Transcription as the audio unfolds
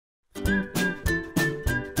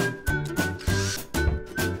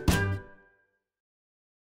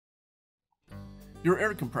Your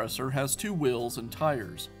air compressor has 2 wheels and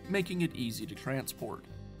tires, making it easy to transport.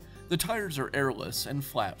 The tires are airless and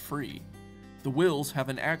flat-free. The wheels have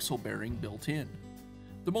an axle bearing built in.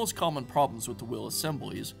 The most common problems with the wheel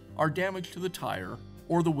assemblies are damage to the tire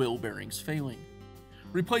or the wheel bearings failing.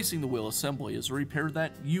 Replacing the wheel assembly is a repair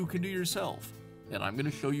that you can do yourself, and I'm going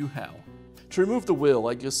to show you how. To remove the wheel,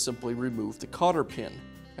 I just simply remove the cotter pin,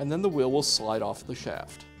 and then the wheel will slide off the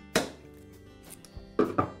shaft.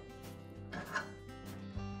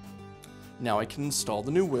 Now I can install the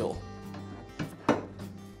new wheel,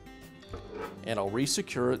 and I'll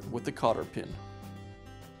re-secure it with the cotter pin.